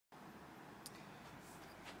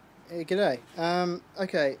Hey, g'day.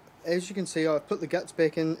 Okay, as you can see, I've put the guts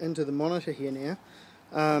back into the monitor here now.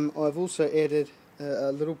 I've also added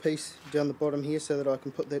a little piece down the bottom here so that I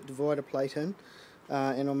can put that divider plate in,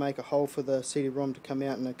 and I'll make a hole for the CD-ROM to come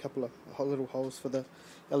out and a couple of little holes for the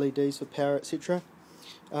LEDs for power, etc.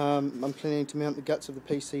 I'm planning to mount the guts of the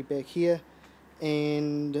PC back here,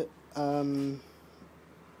 and I'm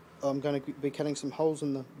going to be cutting some holes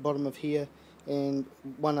in the bottom of here and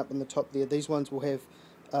one up in the top there. These ones will have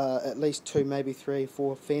at least 2, maybe 3,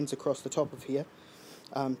 4 fans across the top of here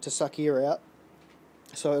to suck air out.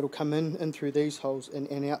 So it'll come in through these holes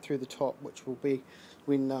and out through the top, which will be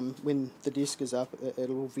when the desk is up,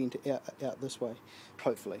 it'll all vent out this way,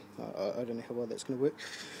 hopefully. I don't know how well that's going to work,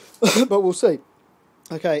 but we'll see.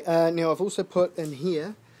 Okay, now I've also put in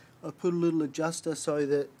here, I've put a little adjuster so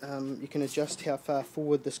that you can adjust how far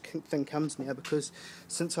forward this thing comes now, because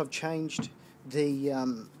since I've changed this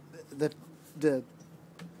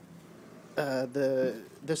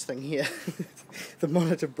thing here, the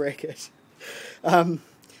monitor bracket,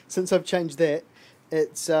 since I've changed that,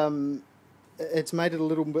 it's made it a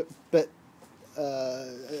little bit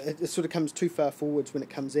it sort of comes too far forwards when it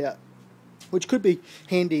comes out, which could be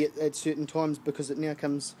handy at certain times, because it now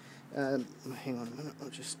comes, hang on a minute, I'll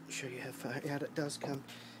just show you how far out it does come.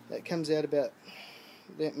 It comes out about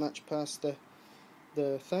that much past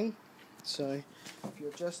the thing, so if you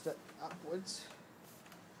adjust it upwards,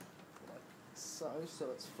 like so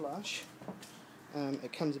it's flush,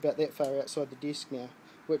 it comes about that far outside the desk now,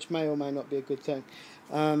 which may or may not be a good thing.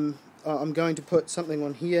 I'm going to put something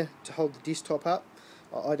on here to hold the desktop up.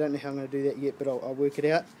 I don't know how I'm going to do that yet, but I'll work it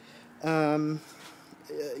out.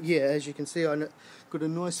 Yeah, as you can see, I got a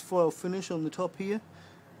nice file finish on the top here.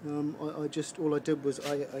 All I did was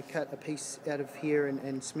I cut a piece out of here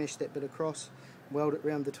and smashed that bit across, weld it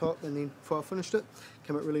around the top, and then file finished it.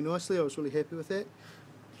 Came out really nicely. I was really happy with that.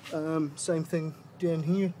 Same thing down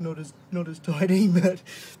here, not as tidy, but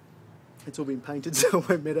it's all been painted, so it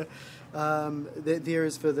won't matter. There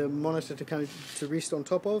is for the monitor to come to rest on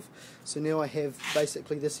top of. So now I have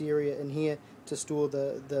basically this area in here to store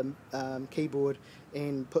the keyboard,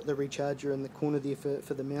 and put the recharger in the corner there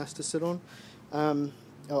for the mouse to sit on.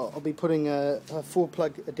 I'll be putting a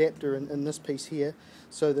 4-plug adapter in this piece here,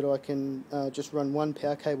 so that I can just run one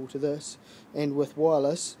power cable to this, and with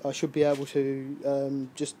wireless I should be able to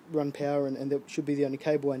just run power, and that should be the only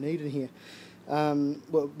cable I need in here.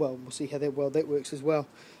 Well, we'll see how that works as well.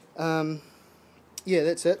 Yeah,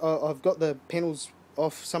 that's it. I've got the panels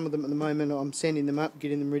off, some of them at the moment. I'm sanding them up,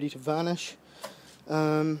 getting them ready to varnish.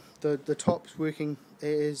 The top's working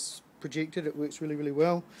as projected. It works really, really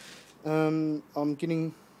well. I'm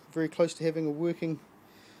getting very close to having a working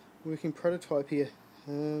prototype here.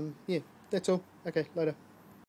 Yeah, that's all. Okay, later.